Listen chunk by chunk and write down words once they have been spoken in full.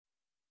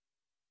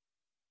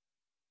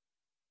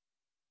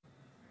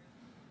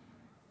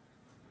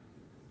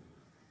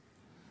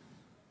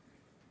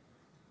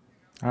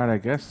All right, I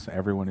guess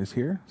everyone is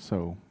here,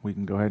 so we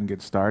can go ahead and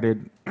get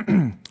started.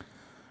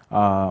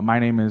 My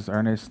name is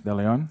Ernest De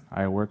Leon.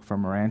 I work for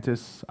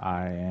Morantis.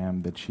 I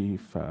am the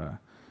chief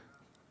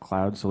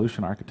cloud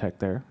solution architect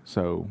there.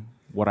 So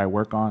what I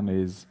work on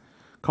is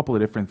a couple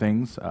of different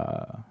things.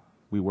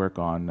 We work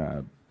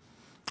on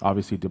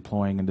obviously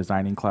deploying and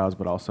designing clouds,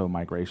 but also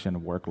migration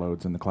of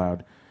workloads in the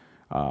cloud.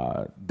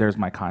 There's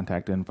my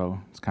contact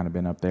info. It's kind of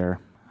been up there.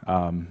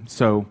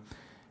 So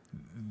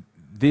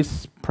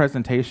this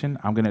presentation,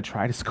 I'm going to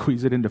try to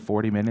squeeze it into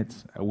 40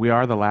 minutes. We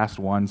are the last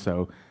one,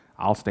 so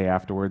I'll stay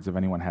afterwards if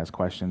anyone has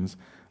questions.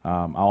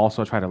 I'll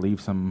also try to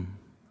leave some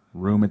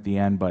room at the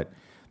end, but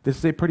this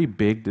is a pretty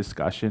big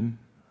discussion.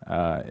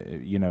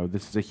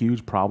 This is a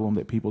huge problem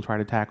that people try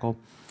to tackle.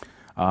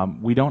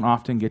 We don't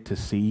often get to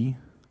see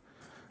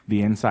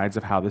the insides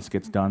of how this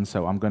gets done,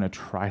 so I'm going to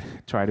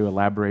try to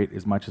elaborate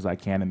as much as I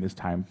can in this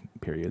time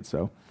period,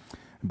 so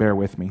bear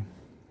with me.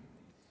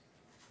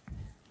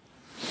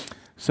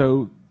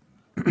 So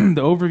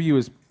the overview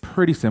is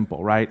pretty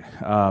simple, right?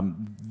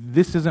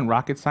 This isn't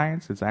rocket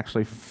science. It's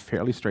actually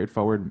fairly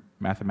straightforward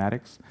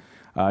mathematics.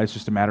 It's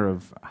just a matter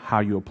of how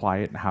you apply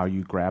it and how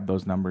you grab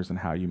those numbers and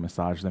how you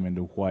massage them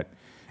into what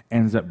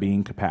ends up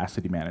being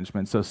capacity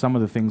management. So some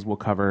of the things we'll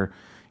cover,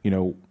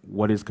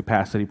 what is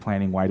capacity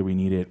planning, why do we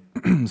need it,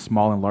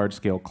 small and large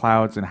scale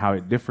clouds and how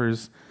it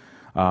differs,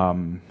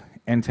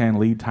 end-to-end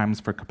lead times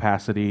for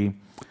capacity.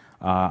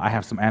 I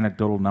have some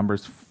anecdotal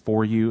numbers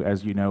for you.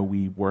 As you know,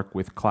 we work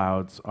with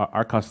clouds.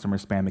 Our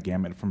customers span the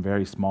gamut from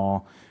very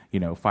small,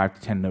 5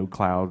 to 10 node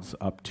clouds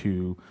up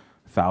to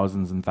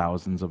thousands and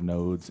thousands of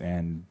nodes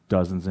and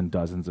dozens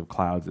of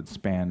clouds that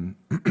span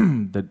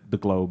the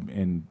globe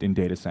in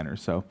data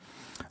centers. So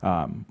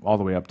all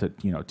the way up to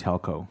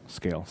telco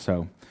scale.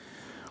 So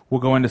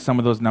we'll go into some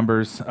of those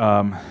numbers.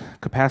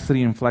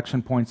 Capacity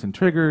inflection points and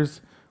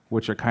triggers,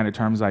 which are kind of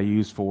terms I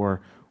use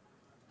for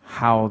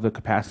how the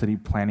capacity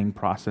planning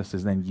process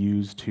is then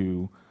used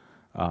to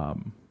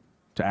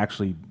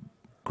actually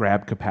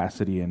grab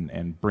capacity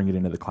and bring it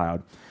into the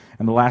cloud.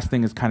 And the last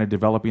thing is kind of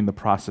developing the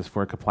process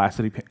for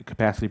capacity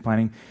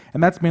planning.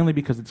 And that's mainly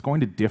because it's going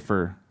to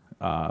differ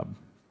by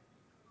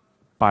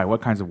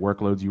what kinds of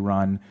workloads you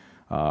run,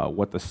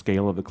 what the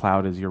scale of the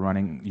cloud is you're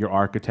running, your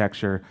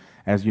architecture.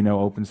 As you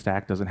know,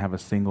 OpenStack doesn't have a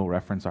single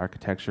reference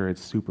architecture.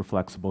 It's super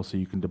flexible, so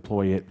you can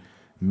deploy it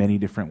many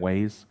different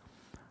ways.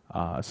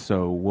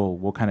 So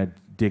we'll kind of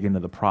dig into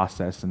the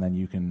process, and then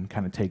you can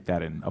kind of take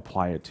that and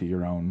apply it to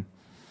your own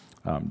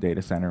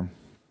data center.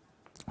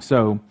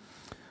 So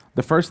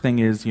the first thing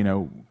is,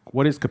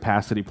 what is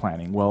capacity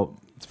planning? Well,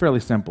 it's fairly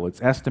simple.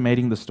 It's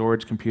estimating the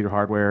storage, computer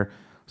hardware,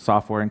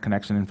 software, and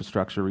connection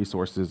infrastructure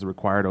resources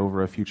required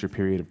over a future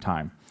period of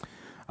time.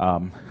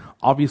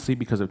 Obviously,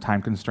 because of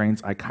time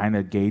constraints, I kind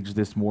of gauge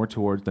this more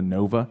towards the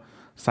Nova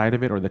side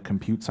of it or the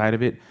compute side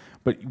of it.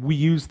 But we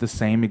use the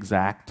same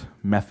exact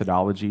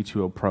methodology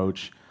to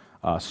approach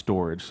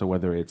storage. So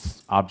whether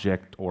it's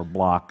object or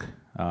block,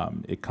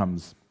 it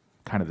comes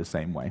kind of the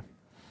same way.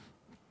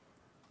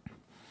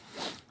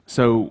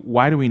 So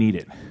why do we need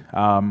it?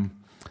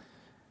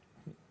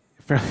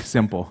 Fairly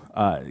simple.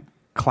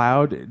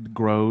 Cloud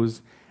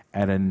grows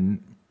at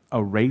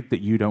a rate that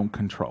you don't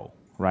control,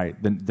 right?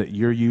 That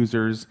your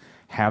users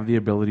have the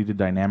ability to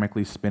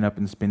dynamically spin up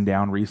and spin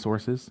down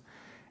resources,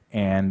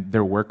 and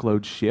their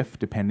workloads shift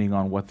depending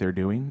on what they're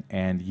doing,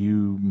 and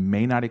you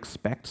may not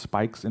expect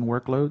spikes in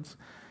workloads,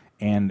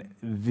 and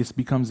this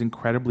becomes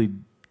incredibly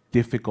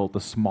difficult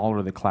the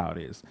smaller the cloud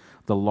is.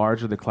 The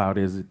larger the cloud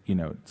is,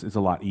 it's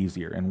a lot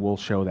easier, and we'll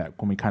show that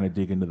when we kind of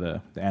dig into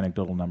the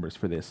anecdotal numbers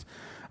for this.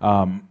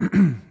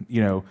 Unlike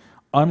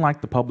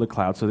the public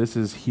cloud, so this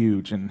is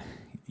huge, and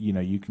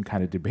you can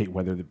kind of debate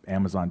whether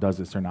Amazon does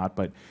this or not,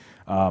 but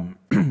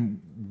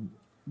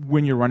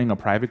when you're running a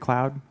private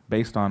cloud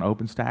based on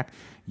OpenStack,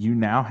 you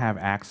now have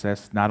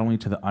access not only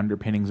to the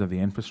underpinnings of the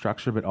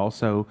infrastructure, but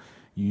also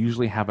you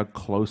usually have a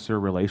closer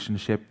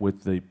relationship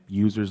with the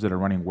users that are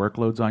running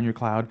workloads on your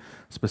cloud,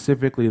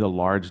 specifically the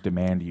large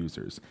demand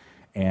users.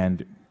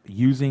 And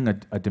using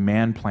a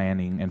demand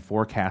planning and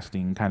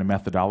forecasting kind of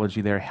methodology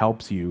there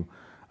helps you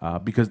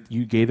because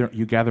you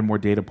gather more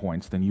data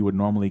points than you would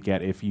normally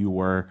get if you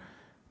were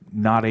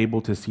not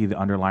able to see the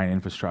underlying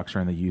infrastructure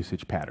and the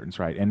usage patterns,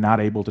 right? And not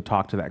able to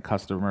talk to that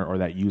customer or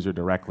that user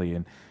directly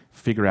and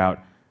figure out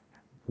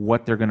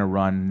what they're going to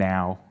run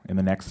now in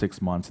the next 6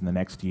 months, in the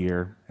next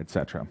year, et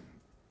cetera.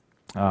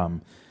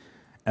 And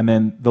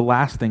then the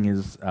last thing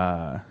is,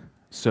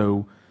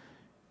 so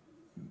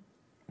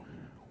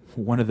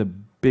one of the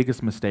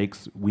biggest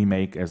mistakes we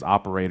make as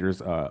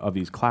operators of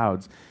these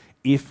clouds,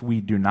 if we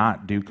do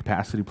not do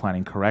capacity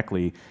planning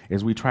correctly,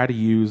 is we try to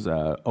use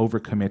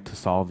overcommit to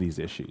solve these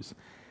issues.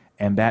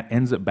 And that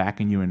ends up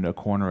backing you into a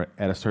corner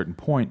at a certain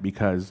point,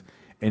 because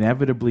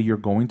inevitably you're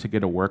going to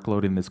get a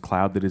workload in this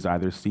cloud that is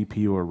either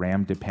CPU or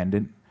RAM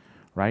dependent,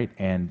 right?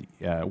 And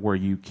where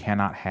you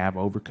cannot have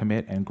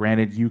overcommit. And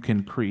granted, you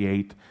can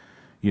create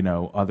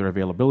other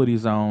availability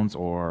zones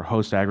or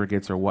host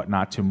aggregates or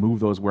whatnot to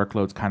move those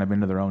workloads kind of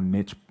into their own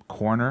niche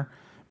corner,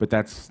 but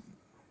that's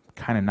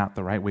kind of not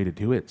the right way to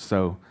do it.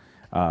 So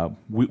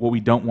What we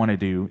don't want to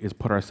do is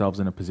put ourselves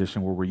in a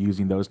position where we're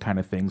using those kind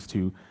of things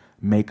to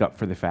make up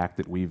for the fact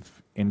that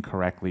we've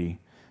incorrectly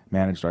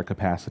managed our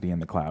capacity in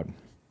the cloud.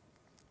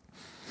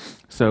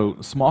 So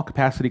small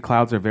capacity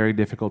clouds are very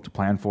difficult to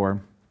plan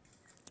for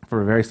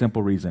a very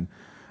simple reason.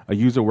 A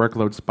user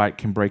workload spike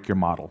can break your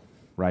model,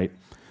 right?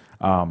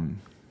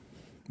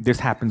 This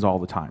happens all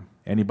the time.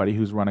 Anybody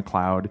who's run a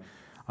cloud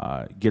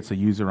gets a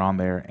user on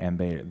there and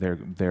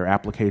their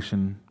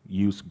application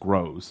use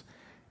grows,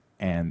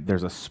 and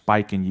there's a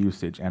spike in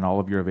usage and all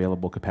of your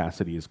available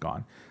capacity is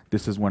gone.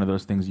 This is one of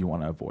those things you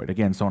want to avoid.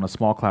 Again, so on a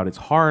small cloud it's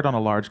hard, on a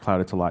large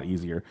cloud it's a lot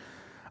easier.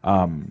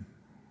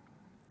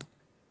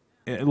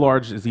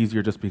 Large is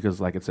easier just because,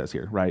 like it says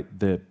here, right?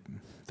 The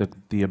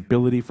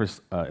ability for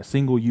a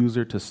single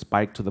user to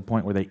spike to the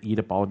point where they eat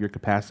up all of your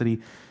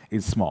capacity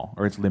is small,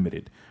 or it's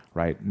limited,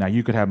 right? Now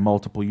you could have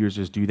multiple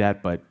users do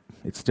that, but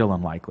it's still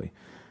unlikely.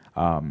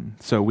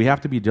 So we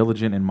have to be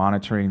diligent in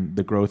monitoring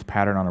the growth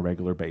pattern on a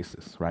regular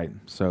basis, right?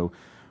 So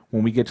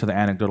when we get to the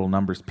anecdotal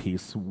numbers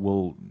piece,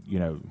 we'll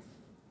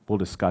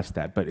discuss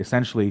that. But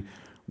essentially,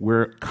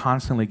 we're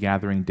constantly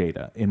gathering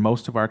data. In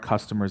most of our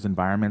customers'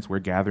 environments, we're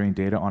gathering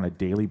data on a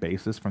daily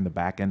basis from the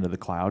back end of the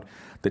cloud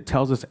that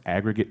tells us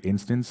aggregate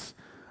instance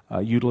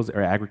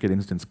aggregate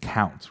instance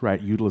counts,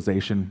 right?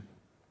 Utilization.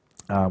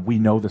 We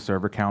know the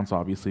server counts,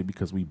 obviously,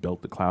 because we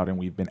built the cloud and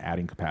we've been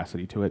adding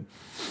capacity to it.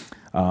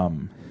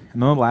 And then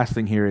the last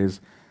thing here is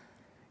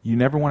you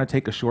never want to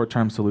take a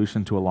short-term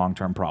solution to a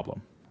long-term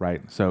problem,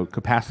 right? So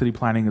capacity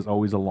planning is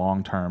always a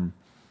long-term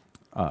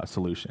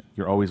solution.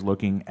 You're always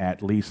looking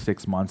at least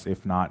 6 months,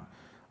 if not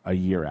a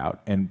year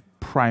out. And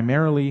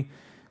primarily,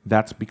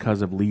 that's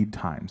because of lead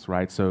times,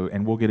 right? So,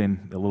 and we'll get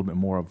in a little bit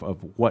more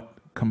of what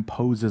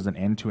composes an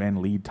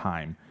end-to-end lead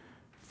time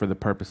for the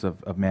purpose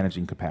of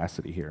managing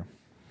capacity here.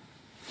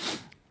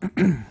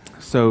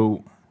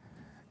 So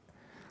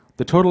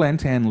the total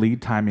end-to-end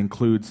lead time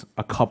includes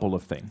a couple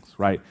of things,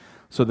 right?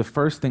 So the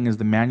first thing is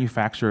the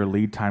manufacturer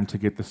lead time to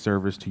get the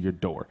servers to your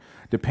door.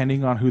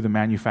 Depending on who the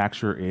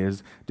manufacturer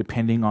is,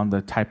 depending on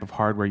the type of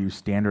hardware you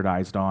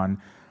standardized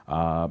on,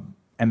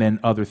 and then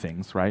other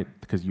things, right?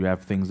 Because you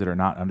have things that are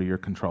not under your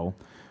control.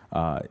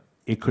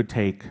 It could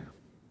take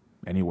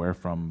anywhere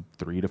from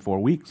 3 to 4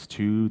 weeks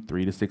to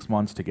 3 to 6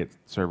 months to get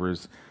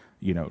servers,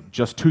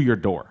 just to your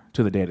door,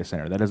 to the data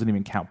center. That doesn't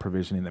even count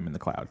provisioning them in the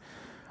cloud.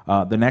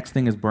 The next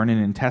thing is burn-in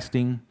and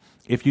testing.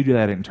 If you do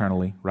that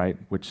internally, right,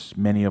 which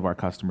many of our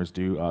customers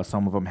do,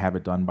 some of them have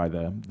it done by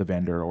the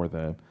vendor or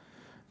the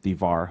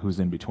VAR who's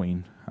in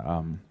between.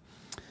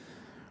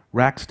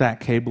 Rack stack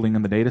cabling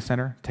in the data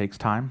center takes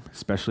time,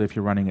 especially if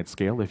you're running at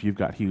scale. If you've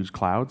got huge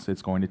clouds,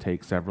 it's going to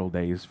take several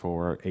days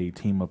for a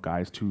team of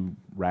guys to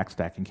rack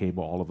stack and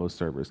cable all of those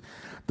servers.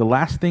 The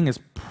last thing is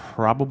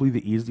probably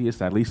the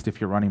easiest, at least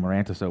if you're running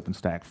Mirantis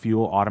OpenStack.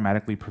 Fuel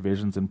automatically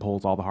provisions and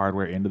pulls all the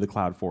hardware into the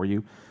cloud for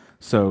you.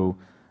 So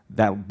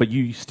but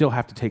you still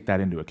have to take that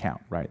into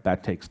account, right?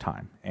 That takes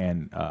time,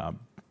 and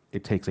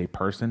it takes a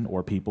person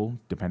or people,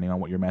 depending on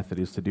what your method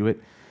is to do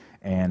it.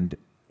 And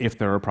if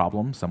there are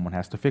problems, someone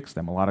has to fix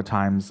them. A lot of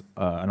times,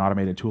 an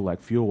automated tool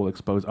like Fuel will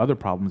expose other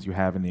problems you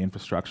have in the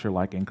infrastructure,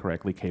 like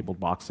incorrectly cabled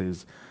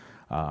boxes,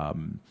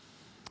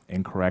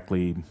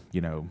 incorrectly,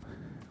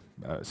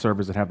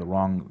 servers that have the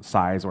wrong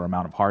size or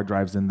amount of hard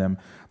drives in them.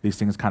 These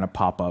things kind of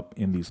pop up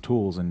in these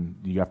tools, and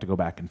you have to go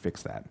back and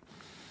fix that.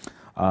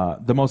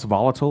 The most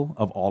volatile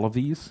of all of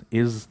these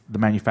is the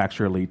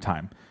manufacturer lead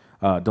time.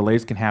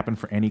 Delays can happen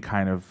for any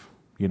kind of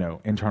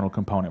internal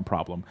component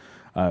problem.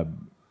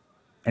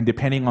 And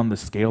depending on the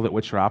scale at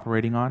which you're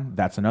operating on,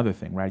 that's another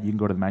thing, right? You can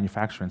go to the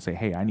manufacturer and say,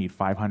 hey, I need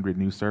 500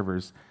 new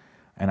servers,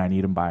 and I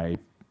need them by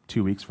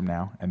 2 weeks from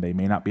now, and they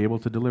may not be able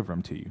to deliver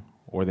them to you,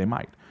 or they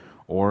might.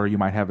 Or you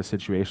might have a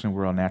situation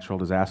where a natural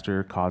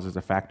disaster causes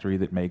a factory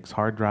that makes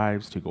hard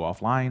drives to go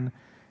offline,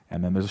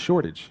 and then there's a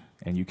shortage,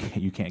 and you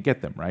can't get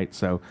them, right?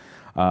 So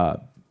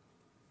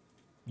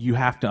you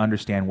have to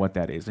understand what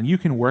that is. And you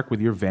can work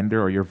with your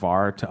vendor or your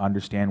VAR to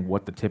understand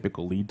what the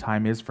typical lead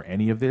time is for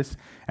any of this,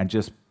 and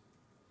just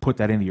put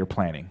that into your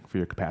planning for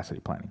your capacity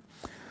planning.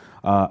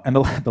 And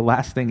the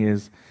last thing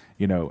is,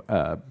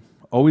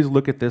 always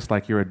look at this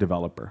like you're a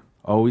developer.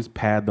 Always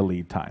pad the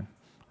lead time,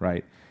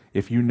 right?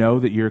 If you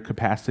know that your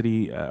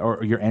capacity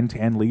or your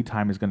end-to-end lead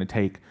time is going to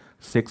take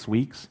 6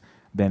 weeks,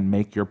 then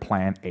make your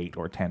plan 8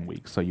 or 10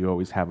 weeks. So you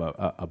always have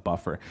a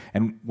buffer.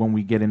 And when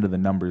we get into the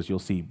numbers, you'll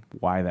see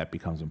why that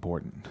becomes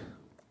important.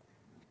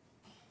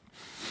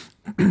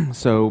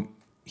 So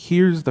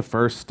here's the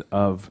first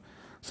of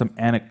some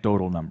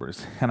anecdotal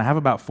numbers. And I have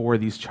about 4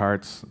 of these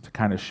charts to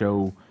kind of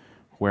show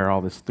where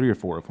all this, 3 or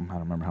 4 of them, I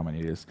don't remember how many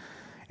it is.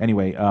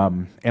 Anyway,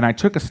 and I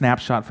took a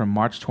snapshot from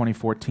March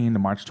 2014 to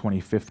March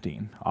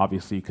 2015,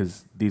 obviously,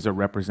 because these are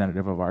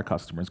representative of our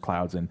customers'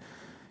 clouds. And,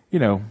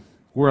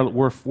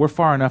 we're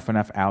far enough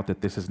out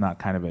that this is not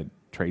kind of a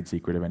trade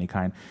secret of any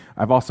kind.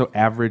 I've also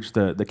averaged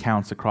the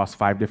counts across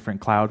 5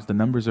 different clouds. The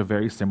numbers are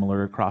very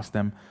similar across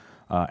them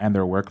and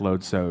their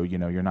workloads, so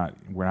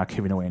we're not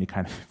giving away any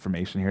kind of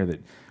information here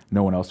that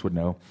no one else would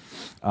know.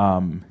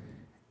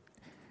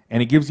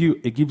 And it gives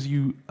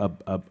you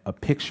a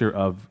picture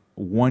of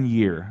 1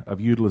 year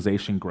of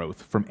utilization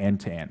growth from end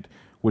to end,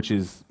 which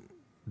is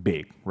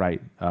big,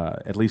 right?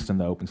 At least in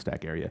the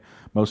OpenStack area.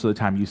 Most of the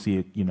time you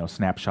see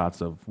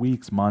snapshots of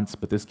weeks, months,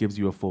 but this gives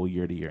you a full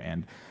year to year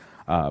end.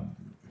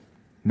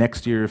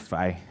 Next year, if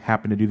I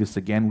happen to do this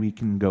again, we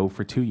can go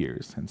for 2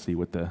 years and see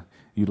what the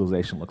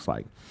utilization looks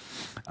like.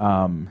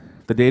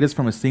 The data is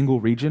from a single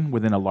region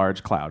within a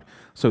large cloud.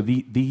 So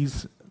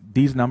these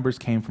numbers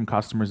came from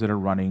customers that are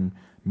running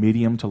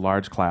medium to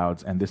large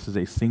clouds, and this is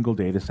a single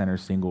data center,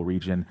 single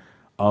region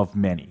of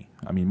many.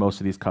 I mean, most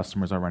of these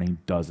customers are running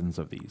dozens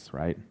of these,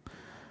 right?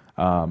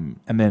 And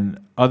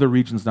then other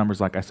regions'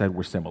 numbers, like I said,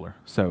 were similar.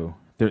 So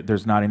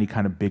there's not any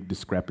kind of big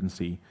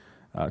discrepancy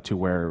to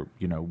where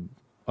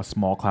a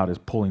small cloud is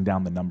pulling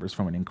down the numbers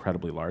from an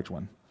incredibly large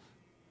one.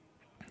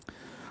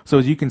 So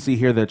as you can see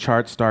here, the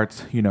chart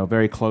starts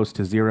very close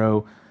to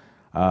 0,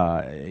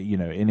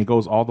 and it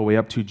goes all the way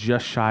up to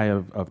just shy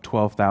of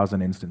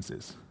 12,000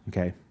 instances.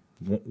 Okay,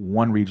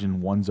 one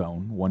region, one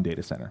zone, one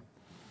data center.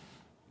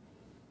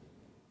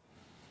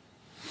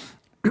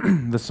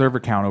 The server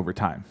count over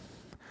time.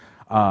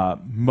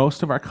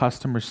 Most of our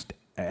customers,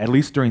 at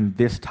least during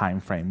this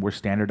time frame, were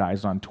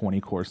standardized on 20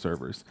 core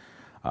servers.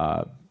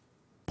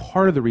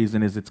 Part of the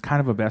reason is it's kind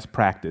of a best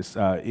practice.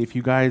 If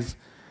you guys,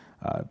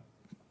 I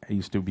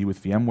used to be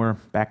with VMware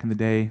back in the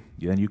day,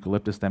 then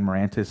Eucalyptus, then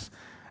Mirantis.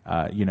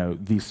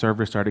 These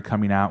servers started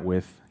coming out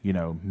with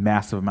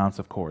massive amounts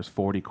of cores,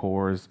 40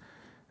 cores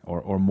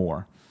or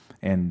more,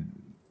 and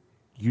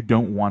you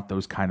don't want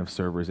those kind of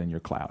servers in your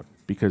cloud,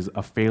 because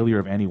a failure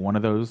of any one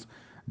of those,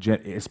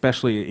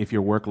 especially if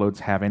your workloads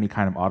have any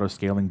kind of auto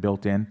scaling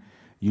built in,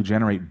 you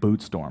generate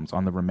boot storms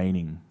on the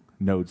remaining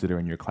nodes that are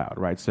in your cloud,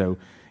 right? So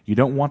you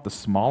don't want the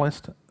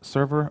smallest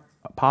server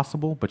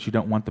possible, but you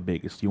don't want the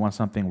biggest. You want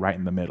something right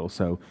in the middle.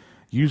 So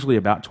usually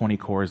about 20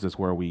 cores is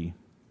where we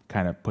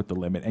kind of put the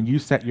limit, and you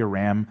set your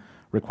RAM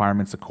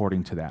requirements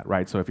according to that,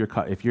 right? So if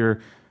your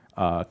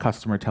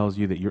customer tells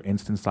you that your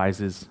instance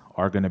sizes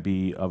are going to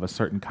be of a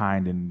certain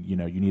kind, and you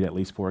need at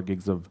least 4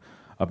 gigs of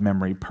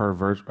memory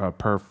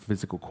per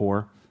physical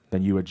core,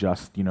 then you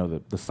adjust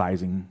the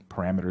sizing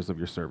parameters of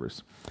your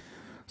servers.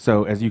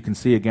 So as you can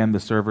see, again, the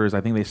servers, I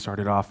think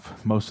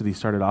most of these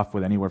started off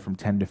with anywhere from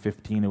 10 to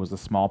 15. It was a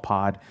small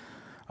pod,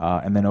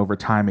 and then over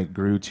time it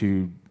grew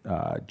to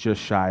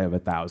just shy of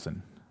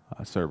 1,000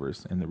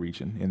 servers in the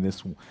region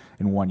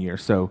in 1 year.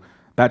 So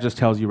that just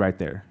tells you right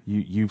there,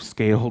 you've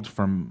scaled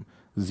from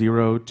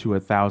 0 to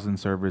 1,000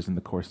 servers in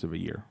the course of a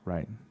year,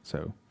 right?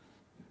 So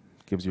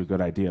gives you a good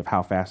idea of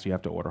how fast you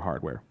have to order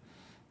hardware.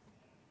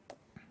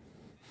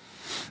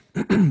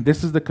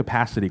 This is the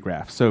capacity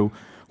graph. So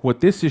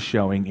what this is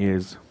showing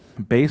is,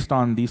 based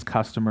on these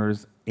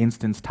customers'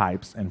 instance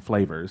types and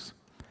flavors,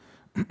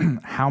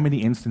 how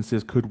many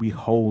instances could we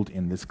hold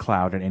in this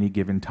cloud at any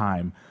given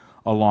time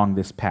along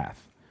this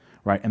path,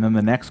 right? And then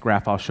the next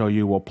graph I'll show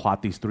you will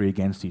plot these 3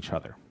 against each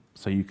other,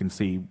 so you can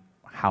see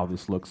how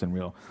this looks in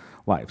real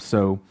life.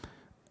 So,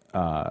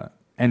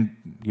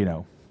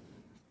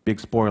 big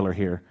spoiler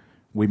here,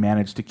 we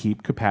managed to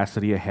keep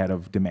capacity ahead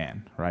of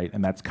demand, right?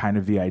 And that's kind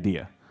of the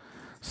idea.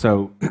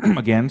 So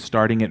again,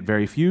 starting at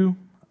very few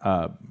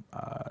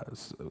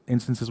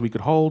instances we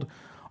could hold,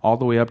 all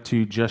the way up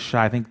to just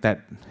shy, I think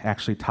that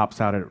actually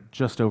tops out at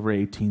just over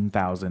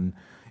 18,000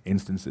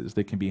 instances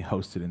that can be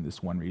hosted in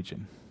this one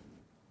region.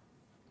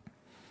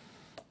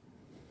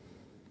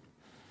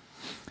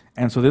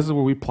 And so this is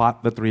where we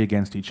plot the 3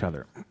 against each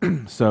other.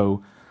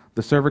 So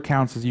the server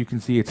counts, as you can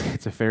see,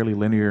 it's a fairly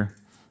linear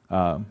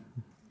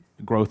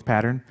growth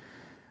pattern.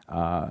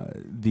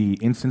 The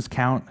instance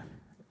count,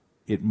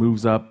 it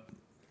moves up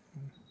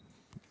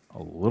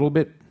a little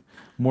bit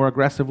more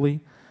aggressively,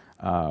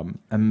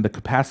 and the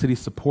capacity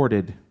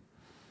supported,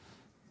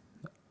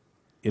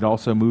 it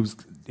also moves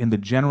in the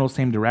general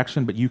same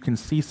direction, but you can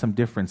see some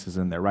differences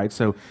in there, right?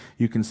 So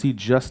you can see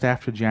just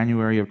after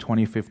January of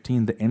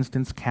 2015, the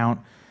instance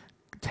count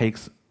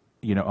takes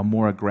a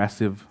more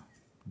aggressive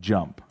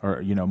jump,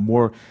 or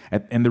more,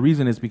 and the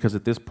reason is because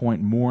at this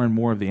point more and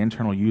more of the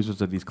internal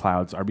users of these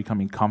clouds are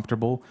becoming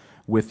comfortable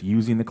with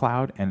using the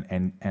cloud,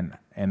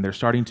 and they're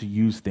starting to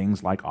use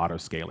things like auto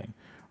scaling,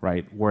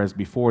 right? Whereas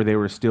before they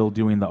were still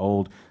doing the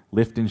old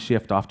lift and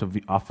shift off of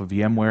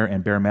VMware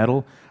and bare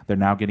metal, they're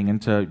now getting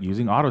into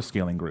using auto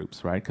scaling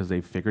groups, right? Because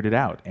they've figured it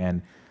out.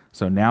 And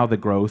so now the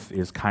growth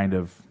is kind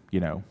of,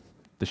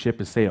 the ship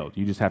has sailed.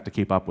 You just have to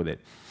keep up with it.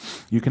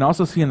 You can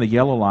also see in the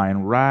yellow line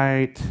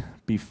right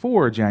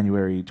before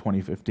January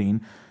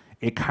 2015,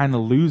 it kind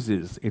of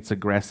loses its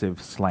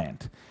aggressive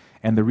slant.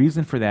 And the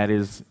reason for that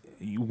is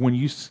when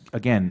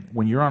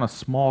you're on a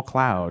small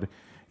cloud,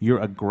 you're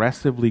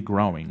aggressively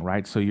growing,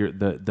 right? So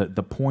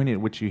the point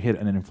at which you hit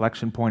an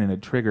inflection point and a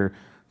trigger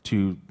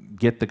to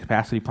get the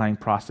capacity planning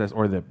process,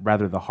 or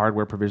rather the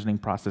hardware provisioning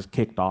process,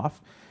 kicked off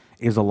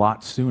is a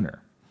lot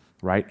sooner,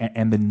 right?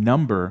 And the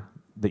number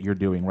that you're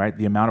doing, right?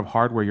 The amount of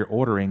hardware you're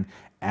ordering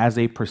as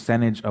a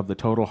percentage of the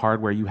total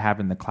hardware you have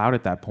in the cloud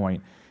at that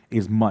point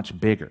is much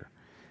bigger.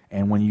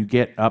 And when you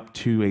get up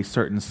to a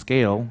certain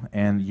scale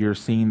and you're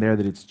seeing there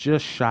that it's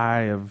just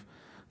shy of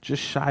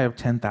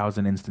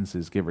 10,000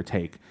 instances, give or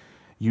take,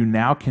 you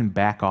now can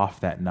back off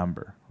that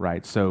number,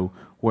 right? So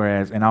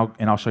whereas, and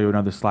I'll show you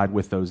another slide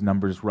with those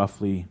numbers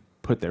roughly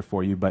put there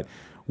for you, but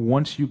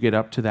once you get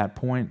up to that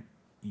point,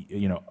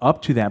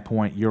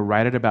 you're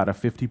right at about a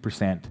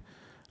 50%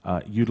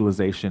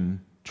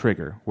 utilization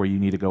trigger where you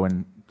need to go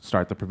and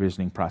start the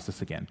provisioning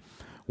process again.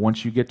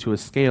 Once you get to a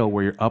scale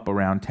where you're up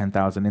around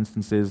 10,000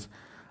 instances,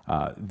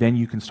 then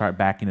you can start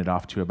backing it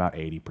off to about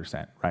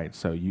 80%, right?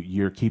 So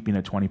you're keeping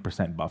a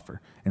 20%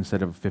 buffer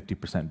instead of a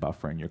 50%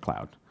 buffer in your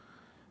cloud,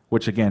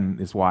 which again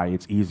is why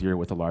it's easier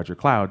with a larger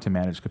cloud to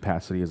manage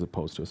capacity as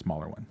opposed to a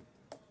smaller one.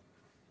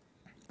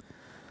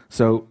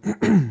 So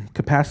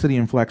capacity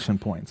inflection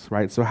points,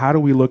 right? So how do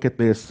we look at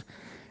this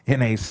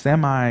in a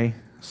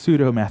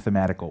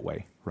semi-pseudo-mathematical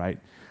way, right?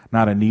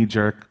 Not a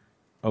knee-jerk,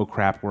 oh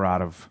crap, we're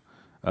out of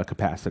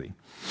capacity.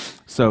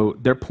 So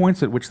there are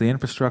points at which the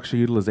infrastructure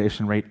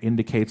utilization rate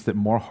indicates that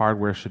more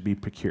hardware should be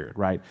procured,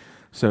 right?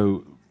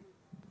 So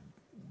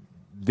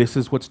this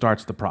is what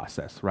starts the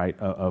process, right,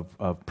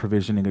 of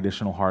provisioning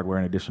additional hardware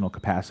and additional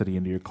capacity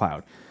into your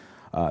cloud.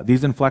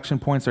 These inflection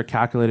points are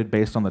calculated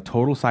based on the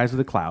total size of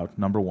the cloud,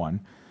 number one,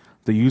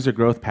 the user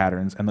growth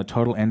patterns, and the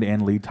total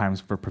end-to-end lead times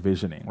for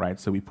provisioning, right?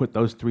 So we put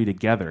those three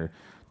together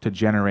to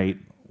generate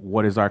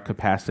what is our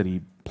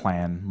capacity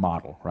plan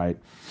model, right?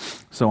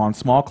 So on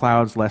small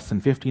clouds, less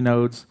than 50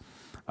 nodes,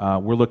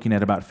 we're looking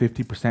at about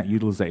 50%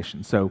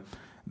 utilization. So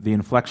the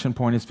inflection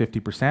point is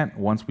 50%.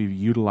 Once we've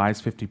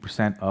utilized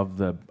 50% of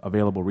the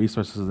available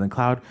resources in the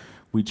cloud,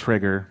 we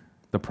trigger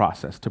the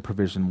process to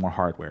provision more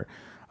hardware.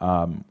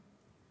 And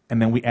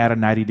then we add a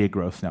 90-day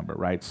growth number,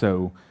 right?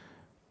 So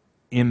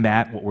in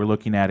that, what we're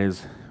looking at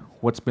is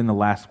what's been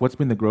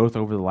the growth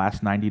over the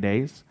last 90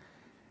 days,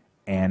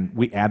 and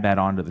we add that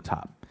onto the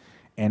top.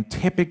 And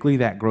typically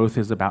that growth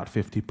is about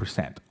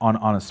 50%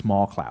 on a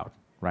small cloud,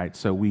 right?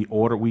 So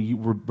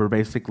we're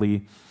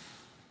basically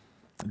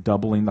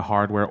doubling the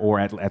hardware, or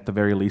at the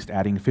very least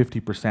adding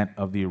 50%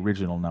 of the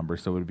original number.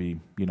 So it would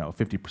be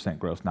 50%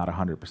 growth, not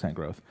 100%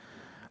 growth.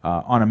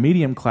 On a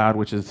medium cloud,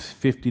 which is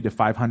 50 to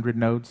 500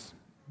 nodes,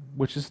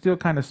 which is still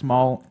kind of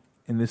small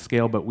in this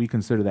scale, but we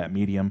consider that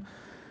medium,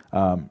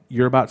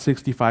 you're about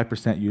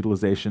 65%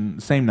 utilization,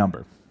 same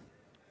number,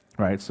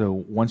 right? So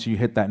once you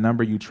hit that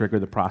number, you trigger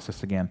the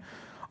process again.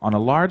 On a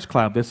large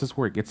cloud, this is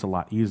where it gets a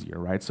lot easier,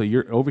 right? So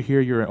you're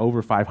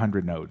over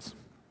 500 nodes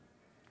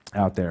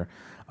out there.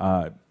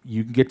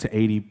 You can get to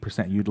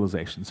 80%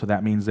 utilization. So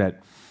that means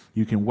that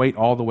you can wait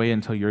all the way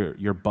until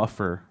your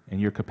buffer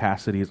and your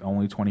capacity is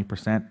only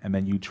 20%, and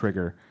then you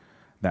trigger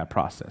that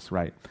process,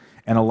 right?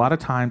 And a lot of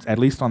times, at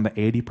least on the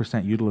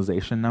 80%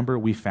 utilization number,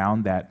 we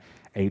found that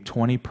a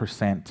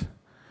 20%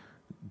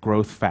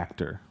 growth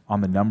factor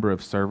on the number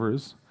of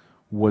servers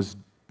was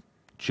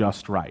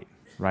just right?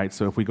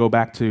 So if we go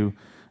back to,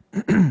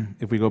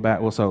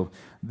 so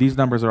these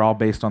numbers are all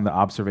based on the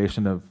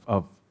observation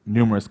of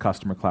numerous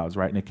customer clouds,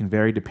 right? And it can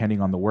vary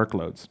depending on the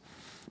workloads.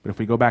 But if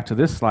we go back to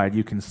this slide,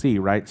 you can see,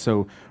 right?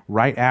 So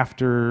right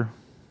after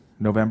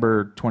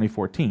November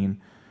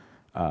 2014,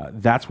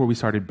 that's where we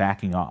started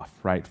backing off,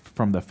 right?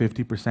 From the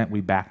 50%,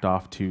 we backed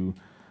off to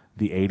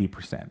the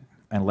 80%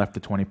 and left the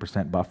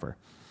 20% buffer.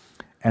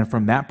 And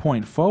from that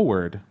point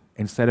forward,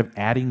 instead of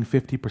adding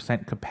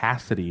 50%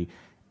 capacity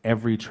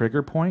every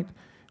trigger point,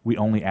 we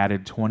only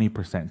added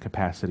 20%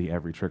 capacity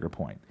every trigger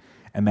point.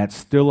 And that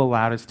still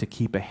allowed us to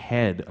keep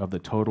ahead of the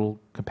total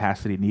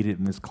capacity needed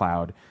in this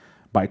cloud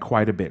by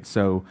quite a bit.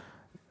 So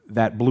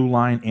that blue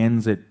line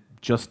ends at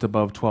just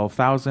above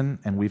 12,000,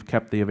 and we've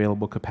kept the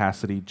available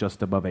capacity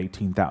just above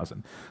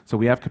 18,000. So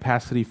we have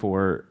capacity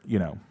for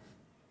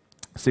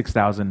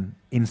 6,000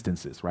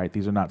 instances, right?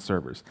 These are not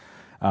servers.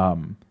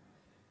 And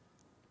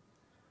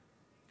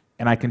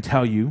I can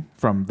tell you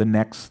from the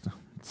next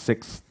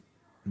 7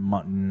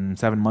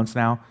 months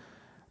now,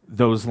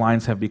 those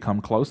lines have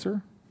become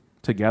closer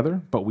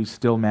together, but we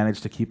still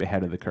managed to keep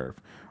ahead of the curve,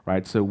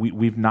 right? So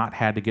we've not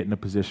had to get in a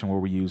position where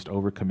we used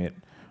overcommit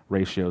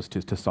ratios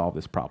to solve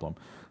this problem.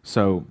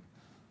 So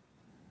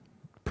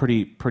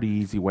pretty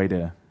easy way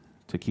to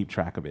keep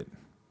track of it.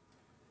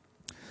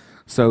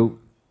 So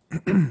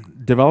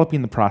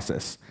developing the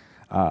process,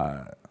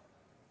 how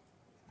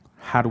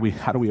do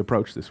we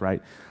approach this,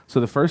 right? So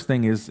the first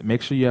thing is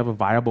make sure you have a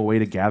viable way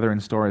to gather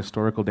and store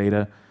historical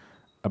data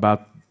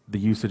about the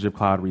usage of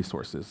cloud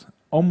resources.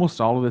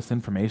 Almost all of this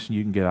information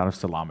you can get out of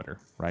Ceilometer,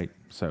 right?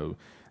 So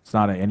it's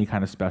not any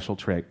kind of special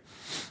trick.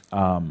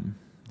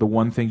 The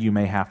one thing you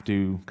may have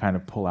to kind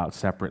of pull out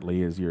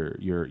separately is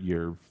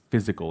your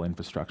physical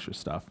infrastructure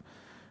stuff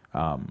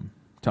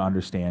to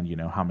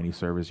understand, how many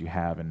servers you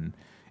have and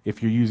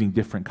if you're using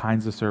different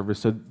kinds of servers.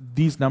 So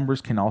these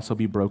numbers can also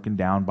be broken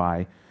down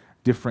by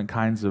different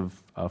kinds of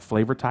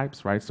flavor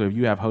types, right? So if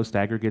you have host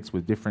aggregates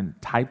with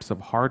different types of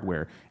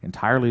hardware,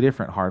 entirely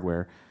different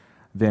hardware,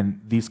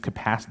 then this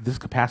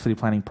capacity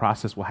planning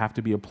process will have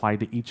to be applied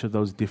to each of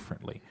those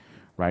differently,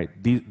 right?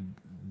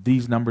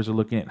 These numbers are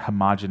looking at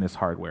homogeneous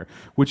hardware,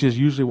 which is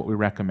usually what we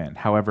recommend.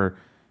 However,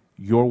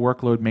 Your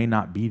workload may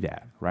not be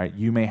that, right?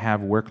 You may have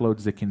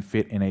workloads that can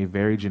fit in a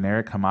very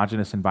generic,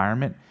 homogeneous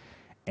environment,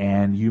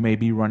 and you may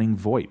be running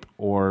VoIP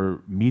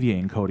or media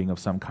encoding of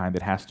some kind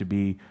that has to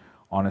be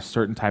on a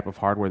certain type of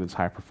hardware that's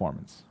high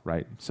performance,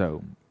 right?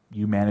 So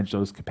you manage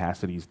those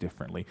capacities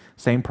differently.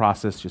 Same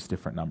process, just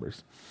different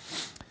numbers.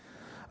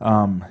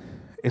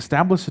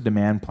 Establish a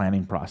demand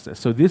planning process.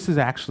 So this is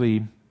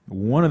actually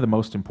one of the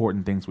most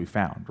important things we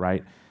found,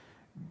 right?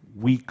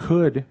 We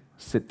could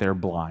sit there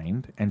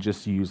blind and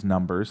just use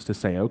numbers to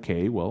say,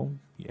 okay, well,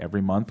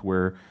 every month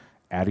we're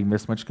adding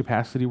this much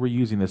capacity, we're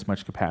using this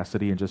much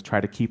capacity, and just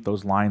try to keep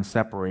those lines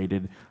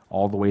separated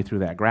all the way through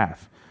that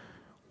graph.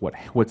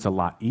 What's a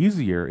lot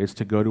easier is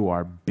to go to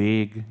our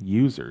big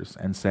users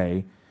and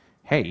say,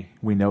 hey,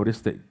 we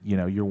noticed that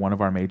you're one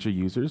of our major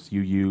users.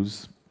 You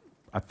use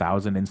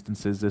 1,000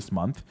 instances this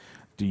month.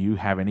 Do you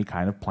have any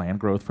kind of planned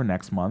growth for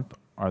next month?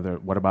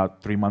 What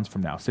about 3 months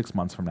from now, 6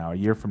 months from now, a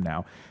year from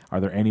now? Are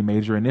there any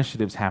major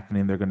initiatives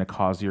happening that are going to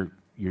cause your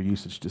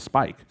usage to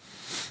spike?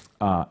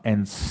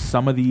 And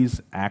some of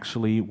these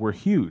actually were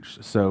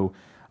huge. So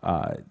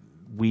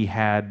we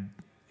had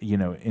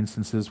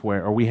instances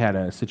where, or we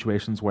had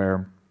situations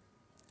where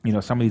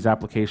some of these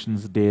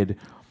applications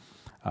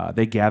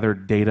they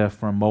gathered data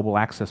from mobile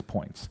access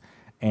points.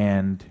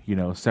 And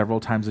several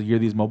times a year,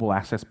 these mobile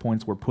access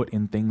points were put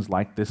in things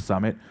like this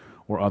summit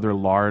or other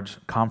large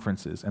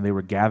conferences, and they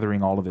were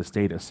gathering all of this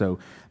data. So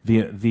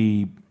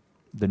the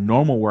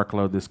normal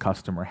workload this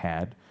customer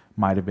had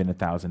might have been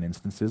 1,000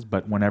 instances,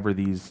 but whenever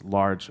these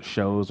large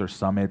shows or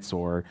summits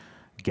or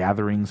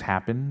gatherings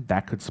happen,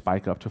 that could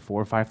spike up to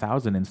 4,000 or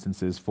 5,000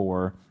 instances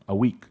for a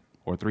week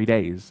or 3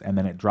 days, and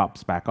then it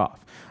drops back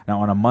off.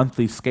 Now, on a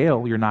monthly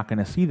scale, you're not going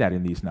to see that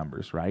in these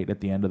numbers, right,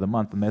 at the end of the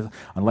month,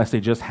 unless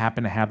they just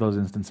happen to have those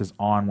instances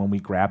on when we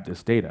grab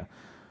this data.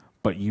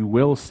 But you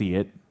will see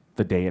it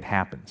the day it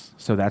happens.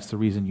 So that's the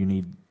reason you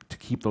need to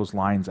keep those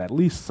lines at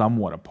least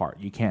somewhat apart.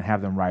 You can't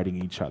have them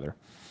riding each other.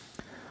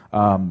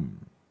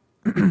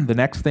 The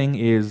next thing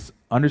is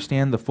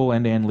understand the full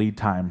end-to-end lead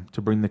time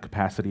to bring the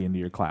capacity into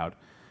your cloud.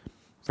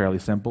 Fairly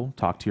simple.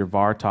 Talk to your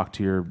VAR, talk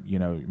to your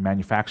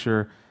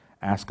manufacturer,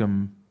 ask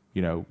them,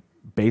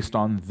 based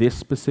on this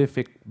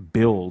specific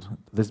build,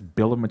 this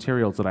bill of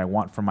materials that I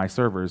want for my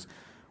servers,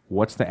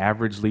 what's the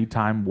average lead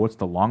time? What's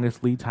the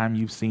longest lead time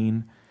you've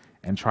seen?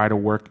 And try to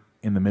work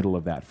in the middle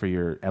of that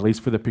at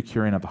least for the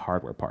procuring of the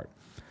hardware part.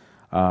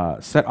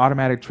 Set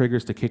automatic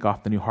triggers to kick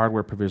off the new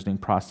hardware provisioning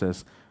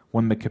process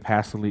when the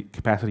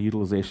capacity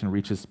utilization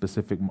reaches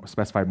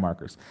specified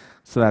markers.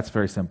 So that's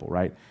very simple,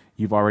 right?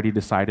 You've already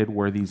decided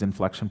where these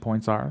inflection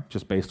points are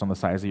just based on the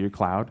size of your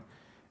cloud,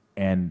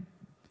 and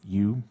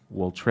you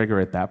will trigger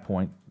at that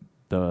point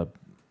the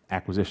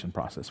acquisition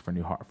process for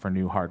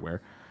new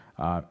hardware.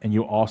 And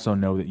you'll also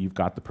know that you've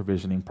got the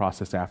provisioning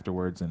process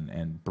afterwards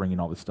and bringing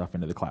all this stuff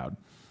into the cloud.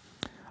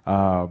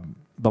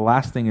 The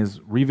last thing is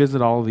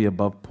revisit all of the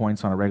above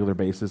points on a regular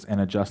basis and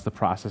adjust the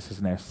process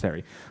as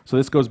necessary. So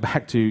this goes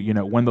back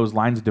to when those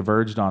lines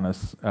diverged on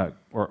us,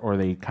 or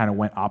they kind of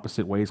went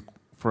opposite ways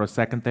for a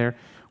second there.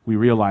 We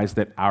realized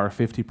that our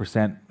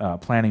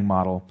 50% planning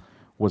model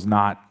was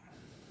not,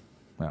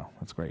 well,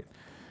 that's great.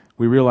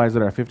 We realized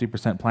that our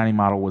 50% planning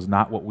model was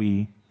not what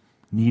we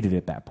needed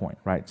at that point,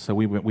 right? So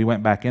we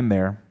went back in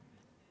there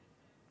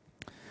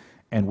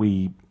and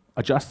we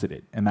adjusted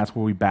it, and that's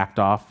where we backed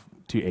off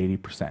to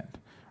 80%,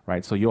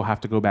 right? So you'll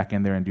have to go back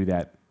in there and do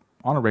that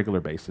on a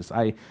regular basis.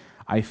 I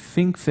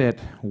think that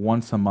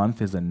once a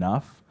month is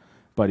enough,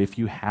 but if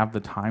you have the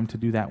time to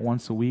do that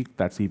once a week,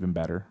 that's even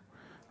better.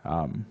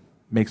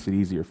 Makes it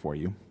easier for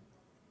you.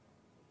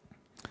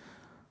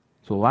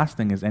 So the last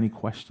thing is any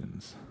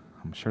questions?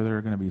 I'm sure there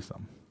are going to be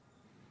some.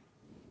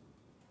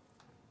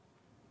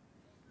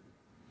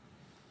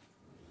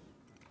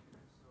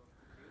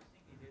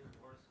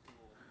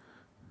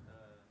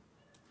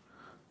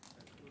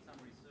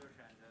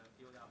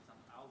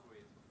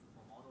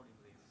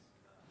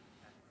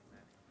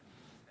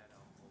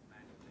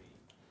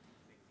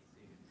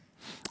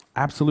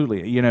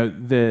 Absolutely.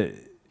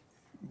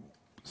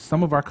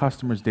 Some of our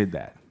customers did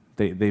that.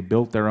 They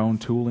built their own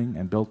tooling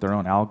and built their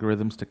own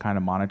algorithms to kind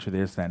of monitor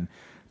this and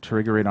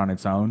trigger it on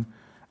its own.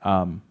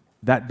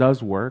 That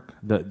does work.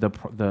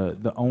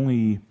 The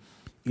only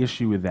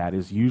issue with that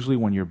is usually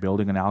when you're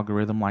building an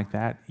algorithm like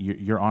that,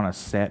 you're on a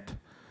set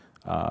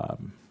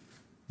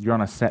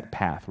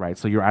path, right?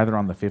 So you're either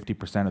on the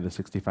 50% or the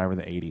 65 or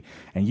the 80,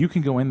 and you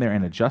can go in there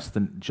and adjust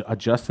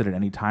it at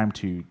any time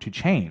to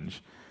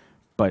change.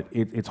 But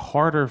it's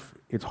harder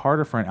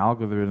for an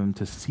algorithm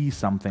to see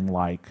something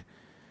like,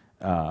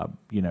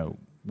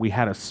 we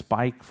had a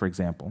spike, for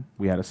example.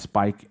 We had a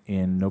spike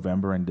in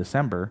November and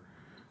December,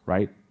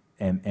 right?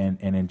 And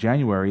in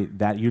January,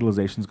 that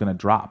utilization is going to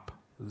drop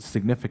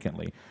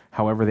significantly.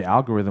 However, the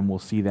algorithm will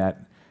see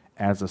that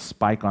as a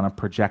spike on a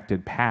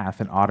projected path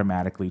and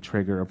automatically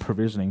trigger a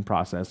provisioning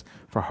process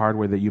for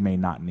hardware that you may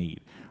not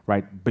need,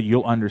 right? But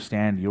you'll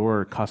understand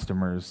your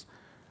customers'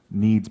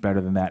 needs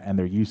better than that and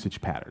their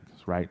usage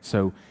patterns, right?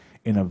 So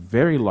in a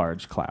very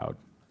large cloud,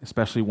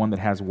 especially one that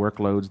has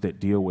workloads that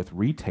deal with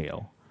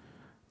retail,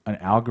 an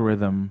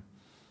algorithm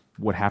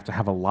would have to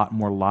have a lot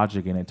more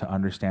logic in it to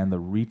understand the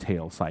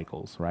retail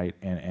cycles, right?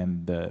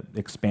 And the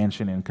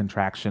expansion and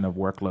contraction of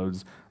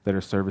workloads that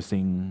are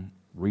servicing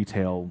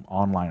retail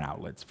online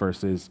outlets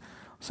versus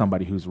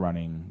somebody who's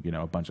running,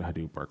 a bunch of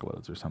Hadoop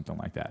workloads or something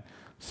like that.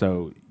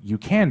 So you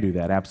can do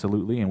that,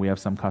 absolutely, and we have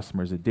some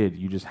customers that did.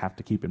 You just have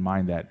to keep in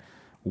mind that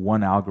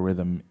one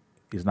algorithm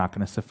is not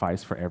going to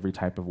suffice for every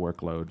type of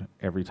workload,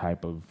 every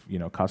type of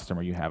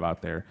customer you have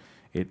out there.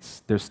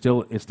 There's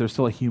still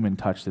a human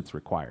touch that's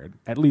required,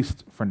 at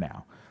least for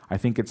now. I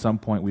think at some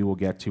point we will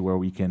get to where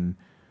we can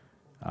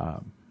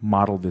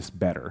model this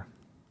better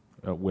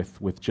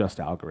with just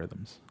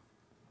algorithms.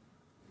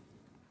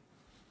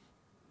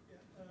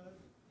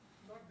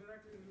 Not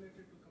directly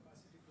related to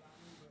capacity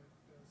planning, but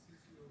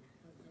since you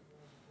talked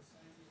about the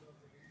sizes of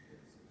the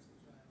retail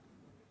systems, I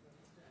wanted to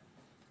understand,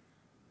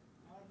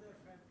 are there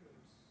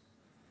factors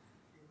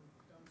in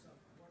terms of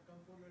what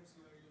components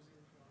you are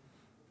using from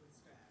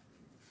OpenStack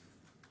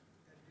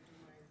that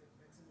determine the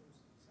maximum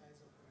size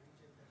of a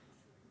region that you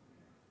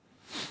should?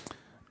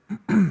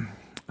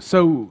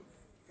 So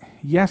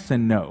yes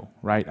and no,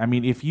 right? I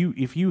mean, if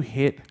you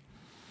hit,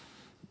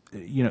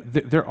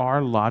 there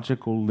are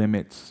logical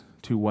limits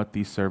to what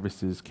these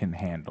services can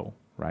handle,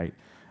 right?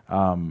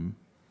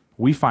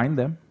 We find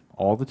them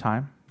all the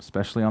time,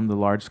 especially on the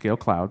large scale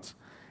clouds.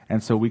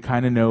 And so we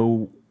kind of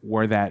know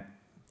where that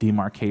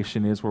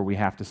demarcation is, where we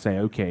have to say,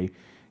 okay,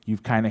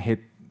 you've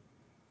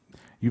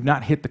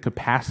not hit the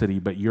capacity,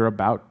 but you're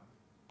about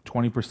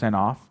 20%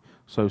 off,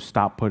 so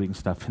stop putting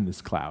stuff in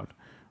this cloud,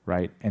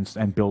 right?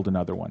 And build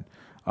another one,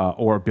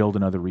 or build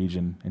another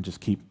region and just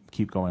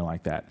keep going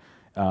like that.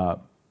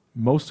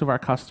 Most of our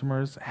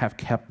customers have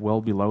kept well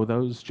below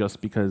those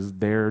just because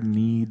their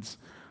needs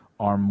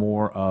are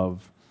more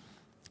of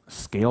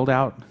scaled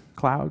out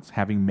clouds,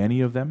 having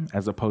many of them,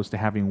 as opposed to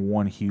having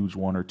one huge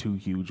one or two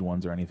huge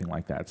ones or anything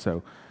like that.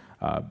 So,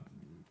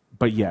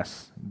 but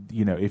yes,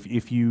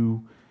 if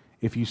you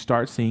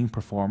start seeing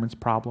performance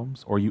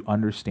problems, or you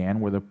understand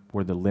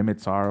where the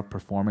limits are of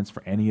performance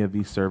for any of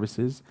these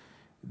services,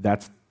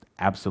 that's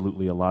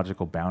absolutely a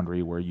logical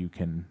boundary where you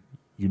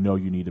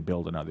need to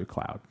build another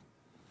cloud.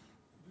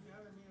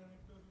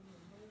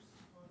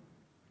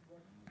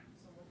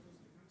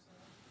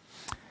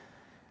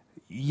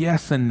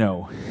 Yes and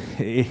no.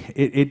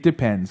 It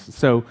depends.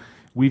 So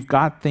we've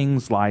got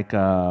things like,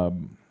 for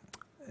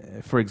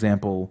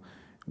example,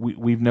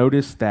 we've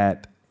noticed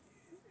that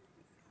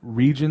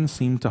regions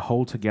seem to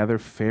hold together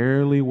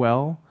fairly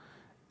well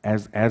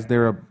as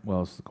they're,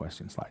 well, it's the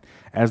question slide,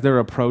 as they're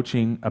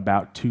approaching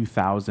about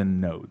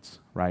 2,000 nodes,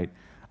 right?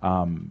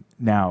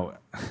 Now,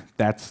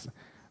 that's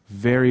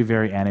very,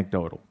 very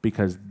anecdotal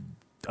because,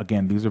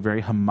 again, these are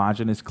very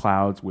homogeneous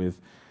clouds with,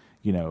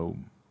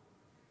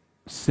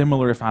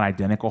 similar, if not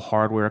identical,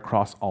 hardware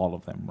across all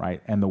of them,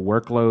 right? And the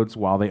workloads,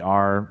 while they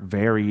are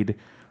varied,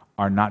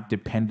 are not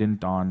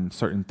dependent on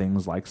certain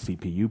things like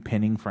CPU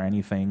pinning for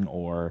anything,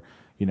 or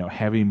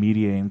heavy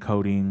media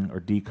encoding or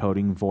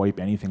decoding, VoIP,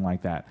 anything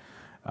like that.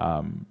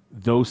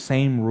 Those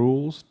same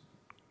rules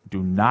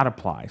do not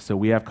apply. So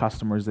we have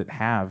customers that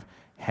have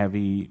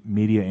heavy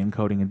media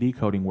encoding and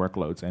decoding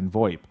workloads and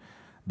VoIP.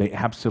 They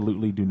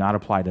absolutely do not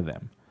apply to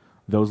them.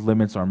 Those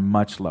limits are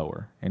much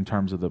lower in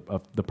terms of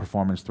the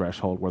performance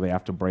threshold where they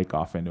have to break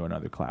off into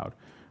another cloud,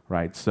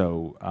 right?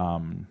 So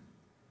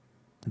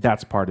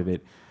that's part of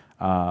it.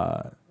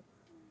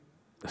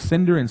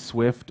 Cinder and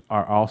Swift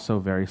are also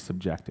very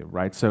subjective,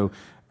 right? So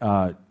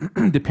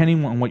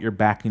depending on what you're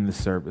backing the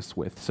service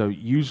with. So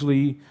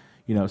usually,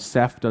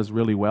 Ceph does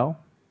really well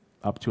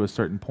up to a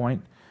certain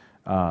point.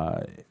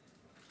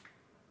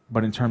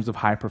 But in terms of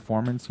high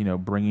performance,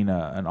 bringing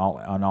an all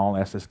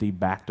SSD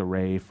backed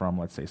array from,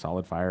 let's say,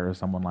 SolidFire or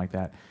someone like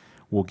that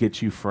will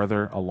get you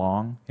further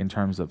along in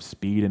terms of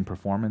speed and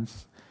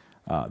performance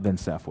than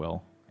Ceph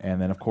will.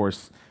 And then, of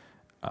course,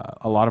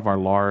 a lot of our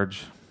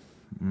large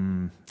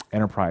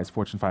enterprise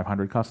Fortune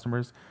 500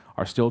 customers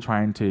are still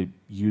trying to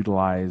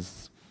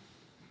utilize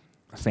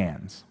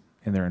SANs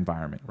in their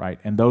environment, right?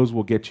 And those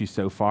will get you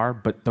so far,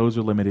 but those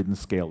are limited in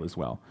scale as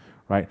well.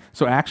 Right?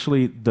 So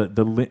actually,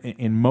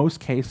 in most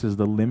cases,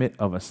 the limit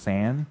of a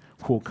SAN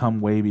will come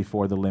way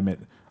before the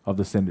limit of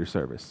the Cinder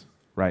service,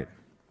 right?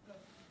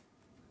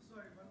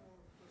 Sorry, one more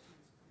question.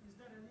 Is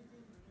there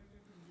anything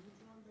related to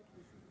Neutron that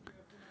we should be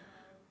careful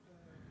about?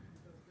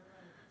 Because there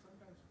are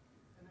sometimes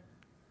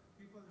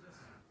people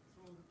just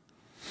throw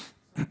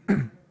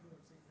some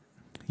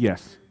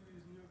Yes.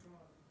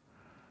 Neutron,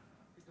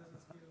 it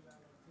doesn't scale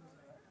well, or things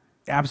like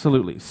that.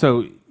 Absolutely.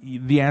 So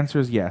the answer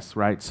is yes,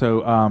 right?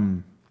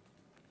 So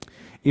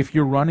if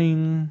you're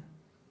running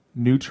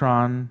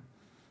Neutron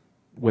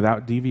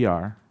without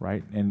DVR,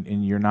 right,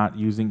 and you're not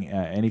using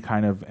any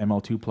kind of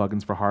ML2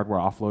 plugins for hardware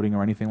offloading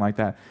or anything like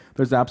that,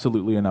 there's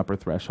absolutely an upper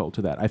threshold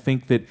to that. I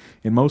think that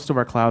in most of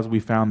our clouds, we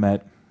found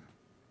that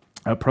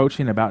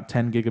approaching about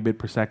 10 gigabit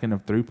per second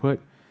of throughput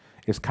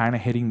is kind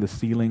of hitting the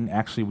ceiling.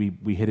 Actually,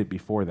 we hit it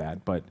before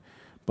that, but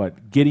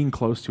getting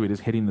close to it is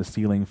hitting the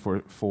ceiling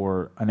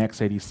for an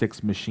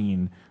x86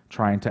 machine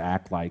trying to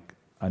act like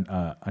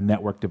a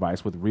network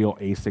device with real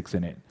ASICs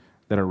in it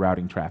that are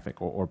routing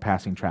traffic or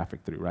passing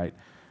traffic through, right?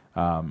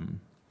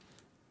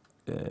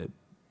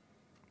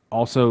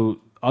 Also,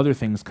 other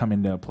things come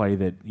into play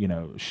that,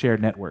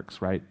 shared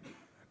networks, right,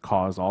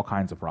 cause all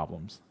kinds of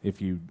problems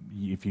if you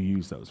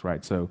use those,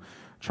 right? So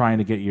trying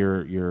to get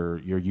your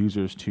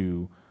users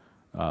to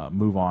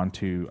move on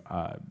to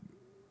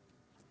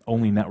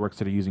only networks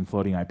that are using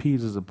floating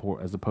IPs as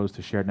opposed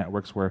to shared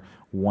networks where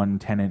one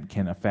tenant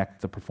can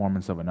affect the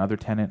performance of another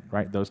tenant,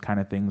 right? Those kind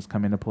of things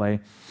come into play.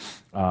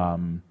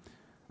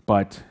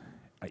 But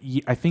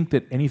I think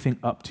that anything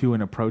up to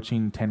and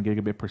approaching 10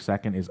 gigabit per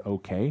second is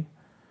okay.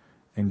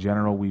 In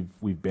general,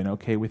 we've been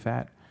okay with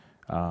that.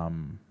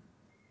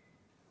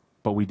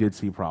 But we did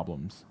see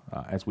problems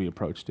as we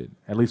approached it,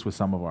 at least with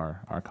some of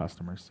our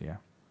customers, yeah.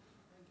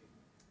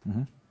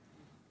 Mm-hmm.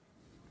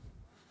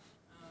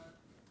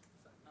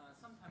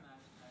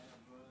 Sometimes I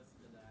observe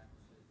that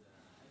the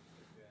IP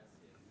address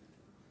is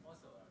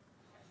also a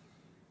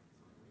capacity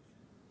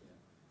situation. Yeah.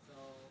 So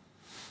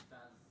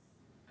does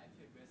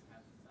IP address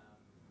have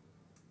some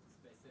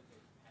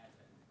specific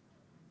pattern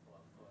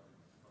for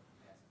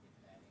capacity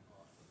planning,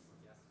 or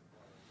just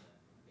for the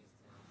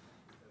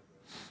instance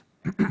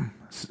server?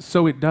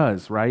 So it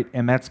does, right?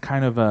 And that's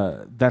kind of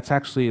that's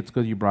actually, it's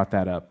good you brought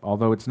that up.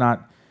 Although it's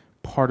not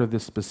part of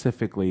this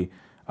specifically,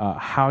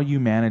 how you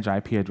manage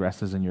IP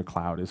addresses in your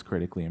cloud is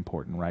critically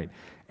important, right?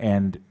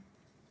 And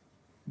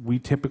we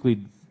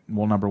typically,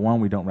 well, number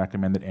one, we don't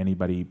recommend that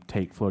anybody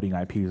take floating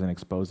IPs and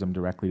expose them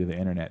directly to the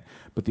internet.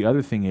 But the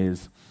other thing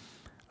is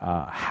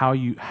how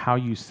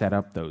you set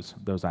up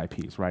those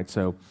IPs, right?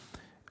 So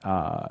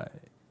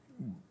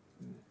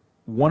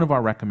one of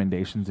our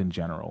recommendations in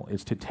general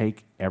is to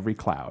take every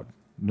cloud,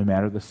 no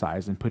matter the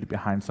size, and put it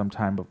behind some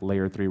type of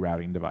layer 3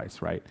 routing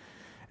device, right?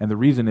 And the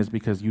reason is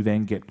because you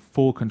then get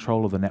full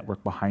control of the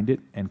network behind it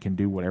and can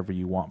do whatever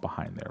you want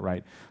behind there,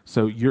 right?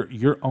 So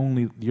your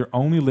only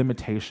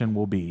limitation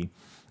will be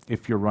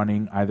if you're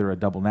running either a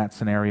double NAT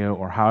scenario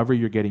or however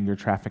you're getting your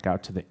traffic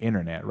out to the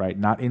internet, right?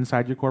 Not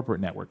inside your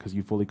corporate network, because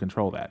you fully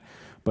control that.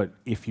 But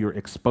if you're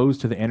exposed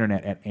to the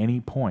internet at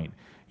any point,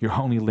 your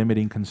only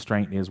limiting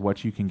constraint is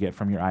what you can get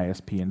from your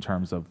ISP in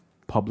terms of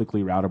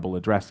publicly routable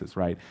addresses,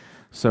 right?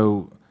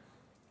 So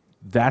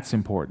that's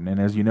important. And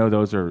as you know,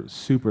 those are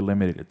super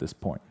limited at this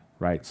point,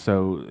 right?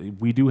 So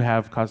we do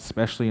have,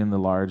 especially in the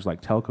large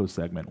like telco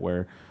segment,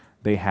 where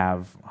they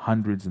have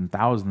hundreds and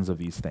thousands of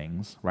these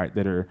things, right,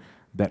 that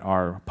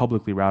are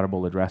publicly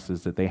routable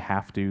addresses that they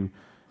have to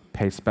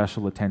pay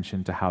special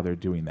attention to how they're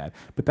doing that.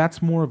 But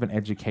that's more of an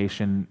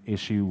education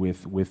issue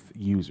with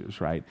users,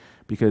 right?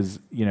 Because,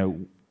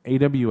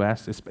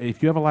 AWS,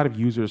 if you have a lot of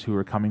users who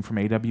are coming from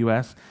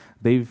AWS,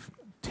 they've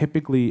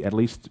typically, at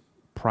least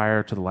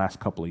prior to the last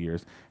couple of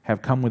years,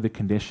 have come with the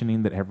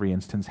conditioning that every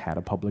instance had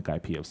a public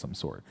IP of some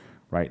sort,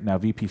 right? Now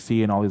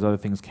VPC and all these other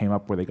things came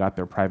up where they got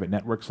their private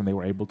networks and they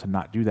were able to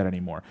not do that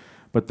anymore.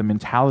 But the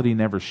mentality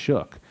never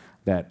shook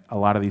that a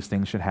lot of these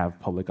things should have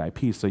public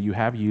IPs. So you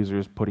have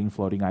users putting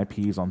floating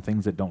IPs on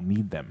things that don't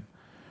need them,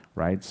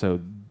 right?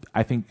 So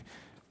I think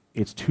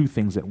it's two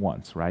things at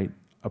once, right?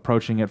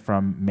 Approaching it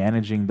from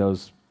managing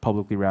those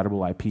publicly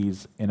routable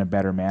IPs in a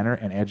better manner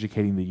and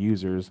educating the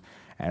users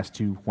as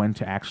to when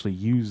to actually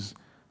use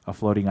a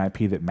floating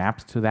IP that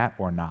maps to that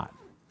or not,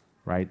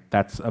 right?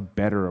 That's a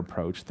better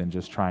approach than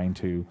just trying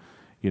to,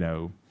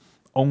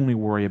 only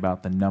worry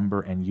about the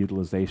number and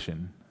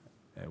utilization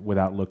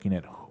without looking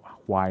at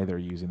why they're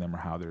using them or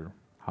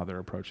how they're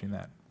approaching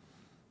that.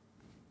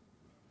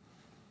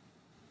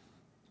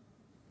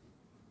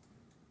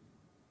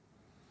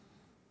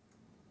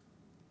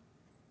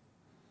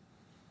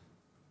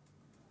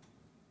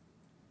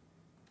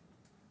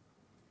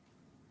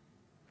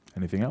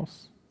 Anything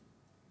else?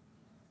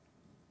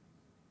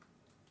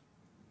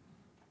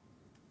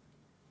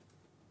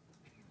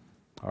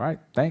 All right,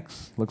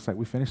 thanks. Looks like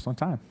we finished on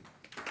time.